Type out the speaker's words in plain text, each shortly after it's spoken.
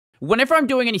Whenever I'm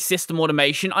doing any system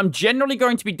automation, I'm generally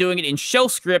going to be doing it in shell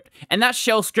script, and that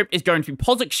shell script is going to be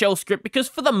POSIX shell script because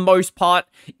for the most part,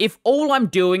 if all I'm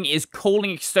doing is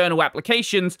calling external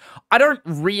applications, I don't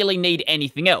really need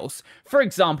anything else. For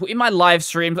example, in my live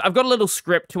streams, I've got a little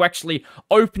script to actually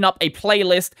open up a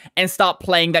playlist and start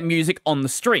playing that music on the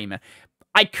stream.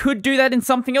 I could do that in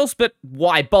something else, but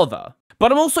why bother?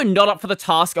 But I'm also not up for the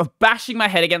task of bashing my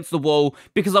head against the wall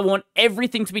because I want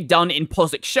everything to be done in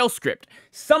POSIX shell script.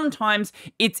 Sometimes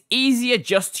it's easier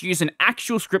just to use an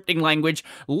actual scripting language,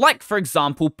 like for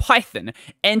example Python.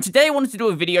 And today I wanted to do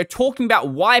a video talking about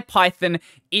why Python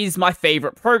is my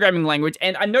favorite programming language.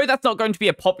 And I know that's not going to be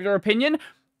a popular opinion.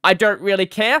 I don't really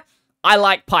care. I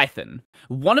like Python.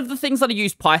 One of the things that I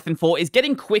use Python for is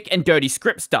getting quick and dirty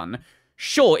scripts done.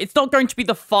 Sure, it's not going to be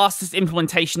the fastest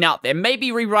implementation out there.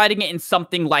 Maybe rewriting it in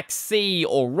something like C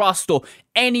or Rust or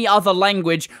any other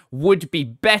language would be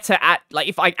better at, like,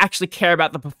 if I actually care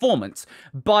about the performance.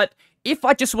 But if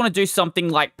I just want to do something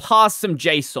like parse some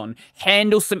JSON,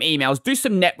 handle some emails, do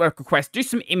some network requests, do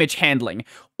some image handling,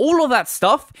 all of that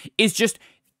stuff is just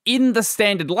in the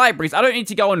standard libraries. I don't need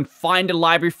to go and find a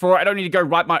library for it. I don't need to go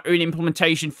write my own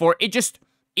implementation for it. It just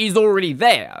is already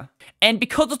there. And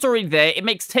because it's already there, it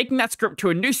makes taking that script to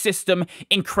a new system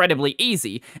incredibly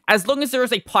easy. As long as there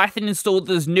is a Python installed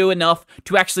that is new enough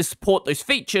to actually support those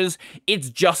features, it's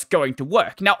just going to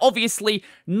work. Now, obviously,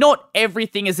 not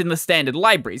everything is in the standard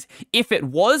libraries. If it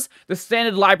was, the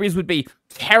standard libraries would be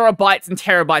terabytes and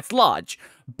terabytes large.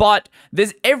 But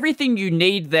there's everything you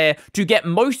need there to get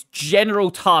most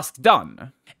general tasks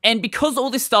done. And because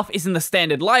all this stuff is in the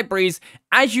standard libraries,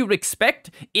 as you would expect,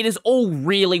 it is all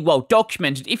really well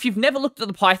documented. If you've never looked at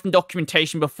the Python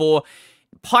documentation before,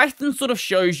 Python sort of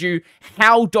shows you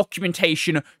how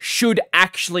documentation should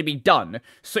actually be done.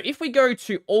 So if we go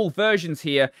to all versions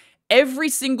here, every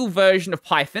single version of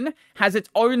Python has its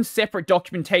own separate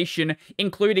documentation,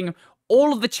 including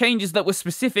all of the changes that were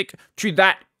specific to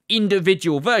that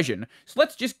individual version. So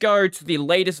let's just go to the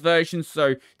latest version,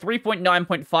 so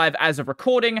 3.9.5 as of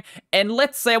recording, and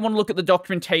let's say I want to look at the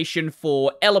documentation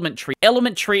for element tree.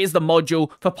 Element tree is the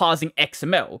module for parsing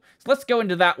XML. So let's go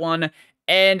into that one,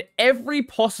 and every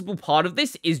possible part of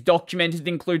this is documented. It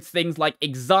includes things like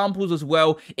examples as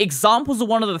well. Examples are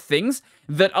one of the things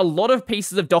that a lot of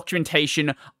pieces of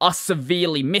documentation are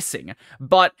severely missing,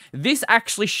 but this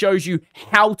actually shows you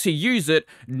how to use it,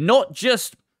 not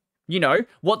just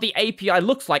what the API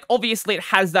looks like. Obviously, it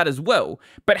has that as well,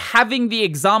 but having the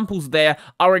examples there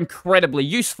are incredibly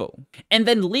useful. And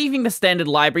then leaving the standard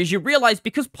libraries, you realize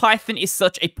because Python is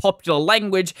such a popular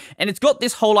language, and it's got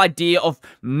this whole idea of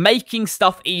making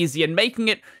stuff easy and making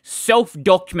it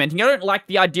self-documenting. I don't like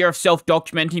the idea of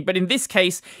self-documenting, but in this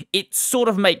case, it sort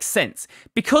of makes sense.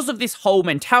 Because of this whole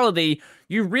mentality,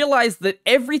 you realize that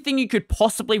everything you could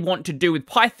possibly want to do with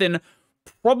Python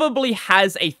probably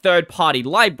has a third-party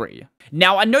library.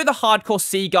 Now, I know the hardcore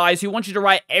C guys who want you to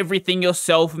write everything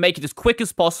yourself, make it as quick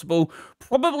as possible,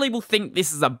 probably will think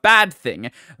this is a bad thing,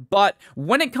 but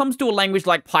when it comes to a language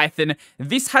like Python,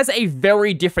 this has a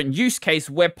very different use case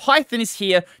where Python is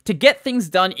here to get things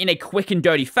done in a quick and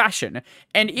dirty fashion.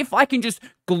 And if I can just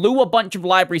glue a bunch of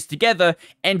libraries together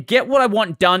and get what I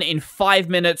want done in 5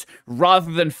 minutes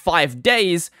rather than 5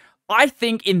 days, I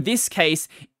think in this case,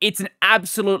 it's an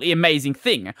absolutely amazing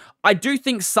thing. I do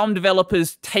think some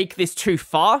developers take this too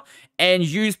far and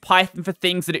use Python for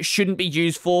things that it shouldn't be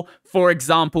used for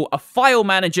example, a file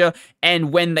manager,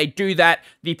 and when they do that,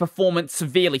 the performance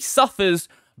severely suffers,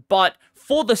 but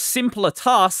for the simpler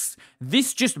tasks,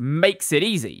 this just makes it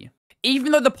easy.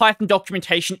 Even though the Python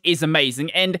documentation is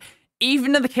amazing, and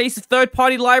even in the case of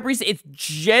third-party libraries, it's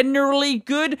generally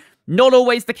good. Not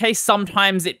always the case,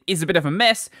 sometimes it is a bit of a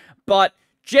mess, but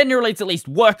generally it's at least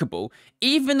workable.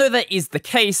 Even though that is the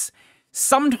case,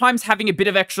 sometimes having a bit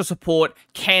of extra support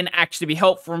can actually be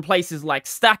helpful in places like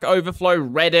Stack Overflow,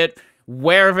 Reddit,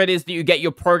 wherever it is that you get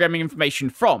your programming information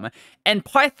from. And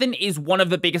Python is one of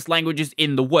the biggest languages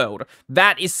in the world.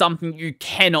 That is something you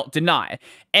cannot deny.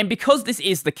 And because this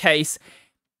is the case,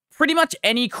 pretty much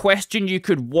any question you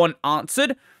could want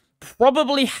answered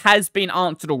probably has been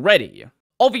answered already.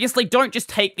 Obviously, don't just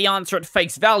take the answer at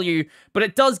face value, but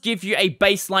it does give you a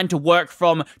baseline to work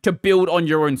from to build on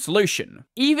your own solution.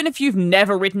 Even if you've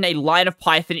never written a line of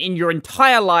Python in your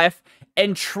entire life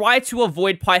and try to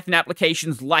avoid Python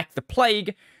applications like the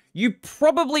plague, you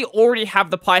probably already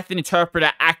have the Python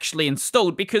interpreter actually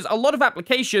installed, because a lot of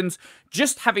applications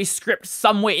just have a script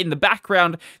somewhere in the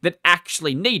background that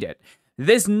actually need it.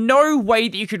 There's no way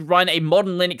that you could run a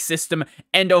modern Linux system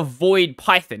and avoid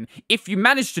Python. If you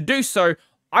manage to do so,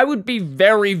 I would be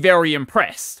very, very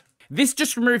impressed. This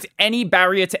just removes any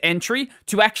barrier to entry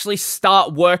to actually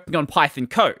start working on Python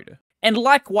code. And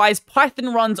likewise,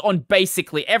 Python runs on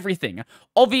basically everything.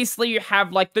 Obviously, you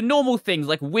have like the normal things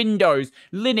like Windows,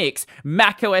 Linux,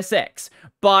 Mac OS X.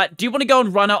 But do you want to go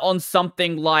and run it on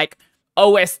something like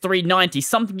OS 390,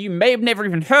 something you may have never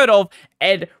even heard of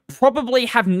and probably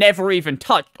have never even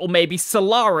touched, or maybe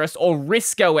Solaris or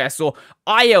RISC OS or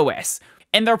iOS?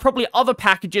 And there are probably other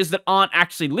packages that aren't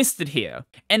actually listed here.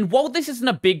 And while this isn't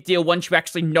a big deal once you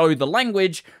actually know the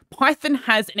language, Python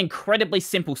has an incredibly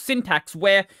simple syntax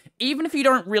where even if you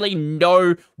don't really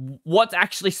know what's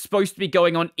actually supposed to be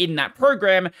going on in that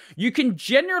program, you can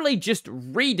generally just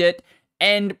read it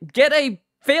and get a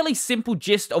fairly simple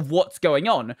gist of what's going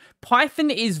on. Python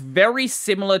is very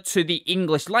similar to the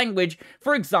English language.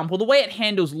 For example, the way it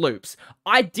handles loops.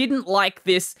 I didn't like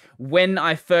this when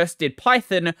I first did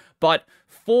Python, but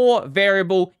for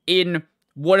variable in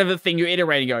whatever thing you're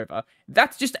iterating over.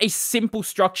 That's just a simple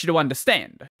structure to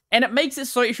understand. And it makes it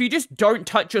so if you just don't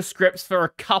touch your scripts for a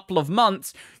couple of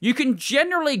months, you can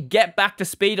generally get back to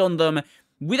speed on them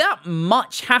without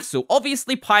much hassle.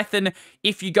 Obviously, Python,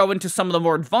 if you go into some of the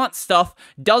more advanced stuff,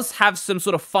 does have some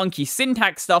sort of funky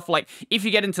syntax stuff. Like, if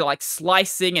you get into, like,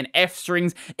 slicing and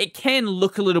F-strings, it can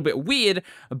look a little bit weird,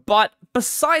 but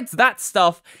besides that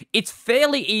stuff, it's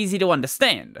fairly easy to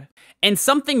understand. And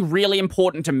something really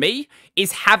important to me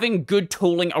is having good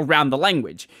tooling around the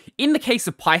language. In the case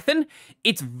of Python,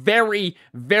 it's very,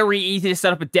 very easy to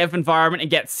set up a dev environment and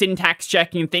get syntax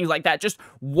checking and things like that, just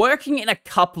working in a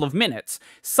couple of minutes.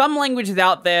 Some languages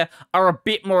out there are a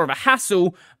bit more of a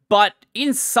hassle, but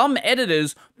in some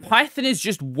editors, Python is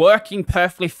just working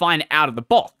perfectly fine out of the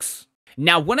box.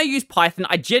 Now, when I use Python,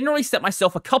 I generally set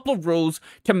myself a couple of rules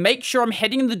to make sure I'm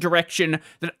heading in the direction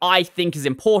that I think is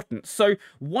important. So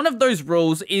one of those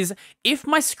rules is if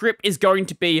my script is going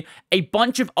to be a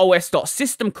bunch of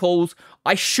os.system calls,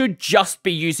 I should just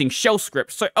be using shell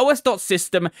scripts. So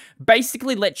os.system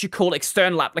basically lets you call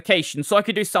external applications. So I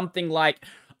could do something like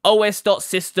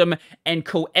os.system and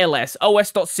call ls,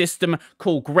 os.system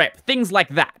call grep, things like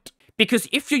that. Because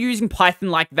if you're using Python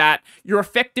like that, you're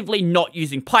effectively not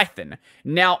using Python.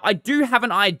 Now, I do have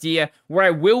an idea where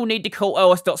I will need to call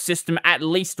os.system at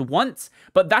least once,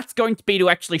 but that's going to be to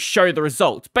actually show the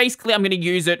results. Basically, I'm going to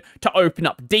use it to open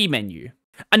up dmenu.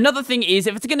 Another thing is,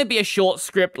 if it's going to be a short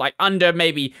script, like under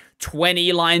maybe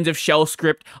 20 lines of shell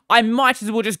script, I might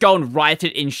as well just go and write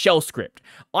it in shell script.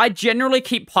 I generally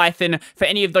keep Python for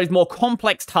any of those more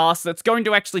complex tasks that's going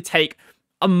to actually take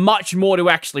a much more to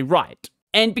actually write.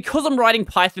 And because I'm writing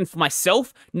Python for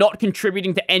myself, not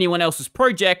contributing to anyone else's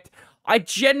project, I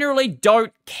generally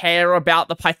don't care about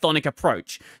the Pythonic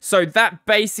approach. So that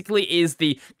basically is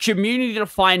the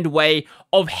community-defined way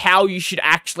of how you should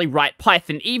actually write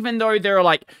Python. Even though there are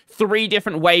like 3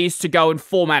 different ways to go and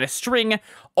format a string,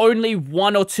 only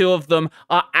 1 or 2 of them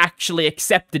are actually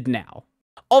accepted now.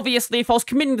 Obviously, if I was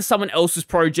committing to someone else's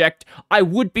project, I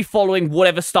would be following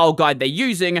whatever style guide they're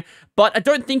using, but I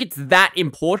don't think it's that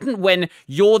important when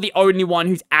you're the only one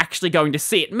who's actually going to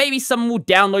see it. Maybe someone will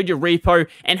download your repo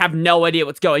and have no idea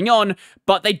what's going on,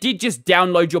 but they did just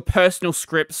download your personal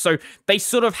script, so they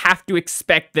sort of have to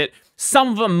expect that some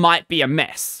of them might be a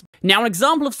mess. Now, an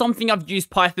example of something I've used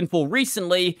Python for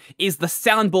recently is the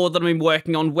soundboard that I've been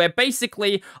working on, where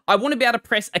basically I want to be able to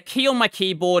press a key on my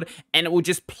keyboard and it will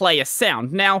just play a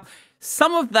sound. Now,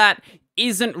 some of that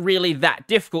isn't really that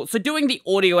difficult. So doing the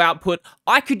audio output,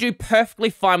 I could do perfectly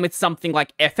fine with something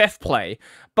like ffplay.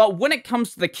 But when it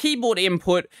comes to the keyboard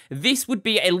input, this would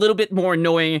be a little bit more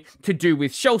annoying to do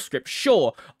with shell script.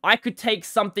 Sure, I could take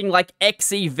something like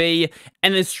XEV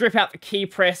and then strip out the key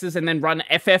presses and then run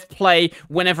ffplay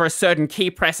whenever a certain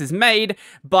key press is made,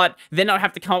 but then I'd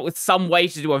have to come up with some way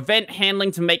to do event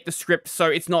handling to make the script so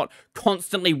it's not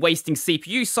constantly wasting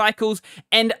CPU cycles.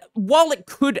 And while it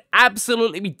could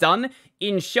absolutely be done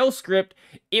in shell script,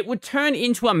 it would turn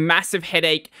into a massive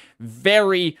headache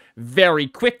very, very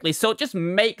quickly. So it just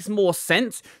makes more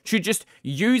sense to just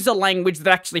use a language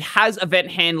that actually has event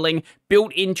handling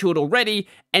built into it already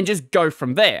and just go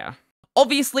from there.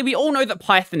 Obviously, we all know that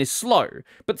Python is slow,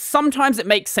 but sometimes it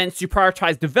makes sense to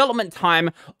prioritize development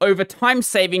time over time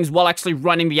savings while actually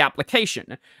running the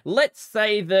application. Let's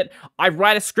say that I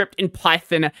write a script in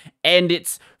Python and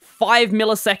it's 5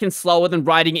 milliseconds slower than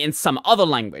writing it in some other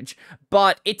language,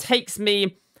 but it takes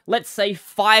me, let's say,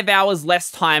 5 hours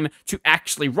less time to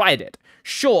actually write it.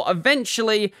 Sure,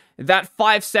 eventually, that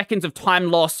 5 seconds of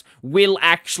time loss will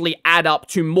actually add up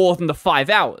to more than the 5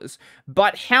 hours.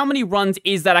 But how many runs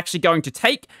is that actually going to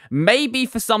take? Maybe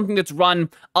for something that's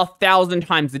run 1,000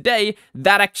 times a day,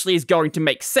 that actually is going to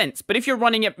make sense. But if you're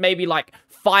running it maybe like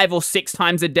 5 or 6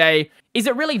 times a day, is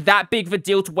it really that big of a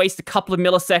deal to waste a couple of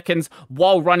milliseconds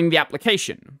while running the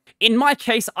application? In my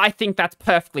case, I think that's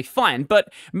perfectly fine,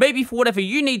 but maybe for whatever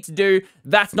you need to do,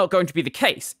 that's not going to be the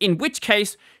case, in which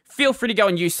case, feel free to go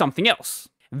and use something else.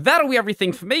 That'll be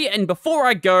everything for me, and before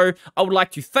I go, I would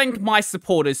like to thank my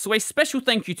supporters. So a special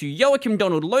thank you to Joachim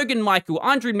Donald, Logan Michael,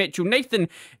 Andrew Mitchell, Nathan,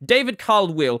 David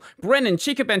Carl Will, Brennan,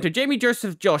 Chica Bento, Jamie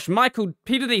Joseph, Josh, Michael,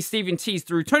 Peter D, Stephen Tees,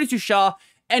 through Tony Tushar,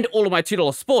 and all of my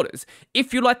 $2 supporters.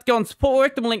 If you'd like to go and support,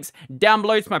 work them links down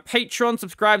below to my Patreon,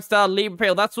 Subscribe Star, Libra,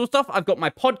 all that sort of stuff. I've got my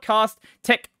podcast,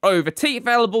 Tech Over Tea,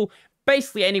 available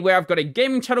basically anywhere. I've got a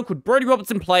gaming channel called Brodie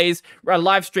Robertson Plays, where I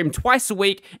live stream twice a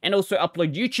week and also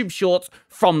upload YouTube shorts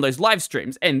from those live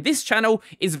streams. And this channel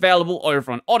is available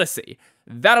over on Odyssey.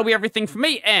 That'll be everything for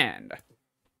me, and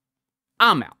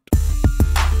I'm out.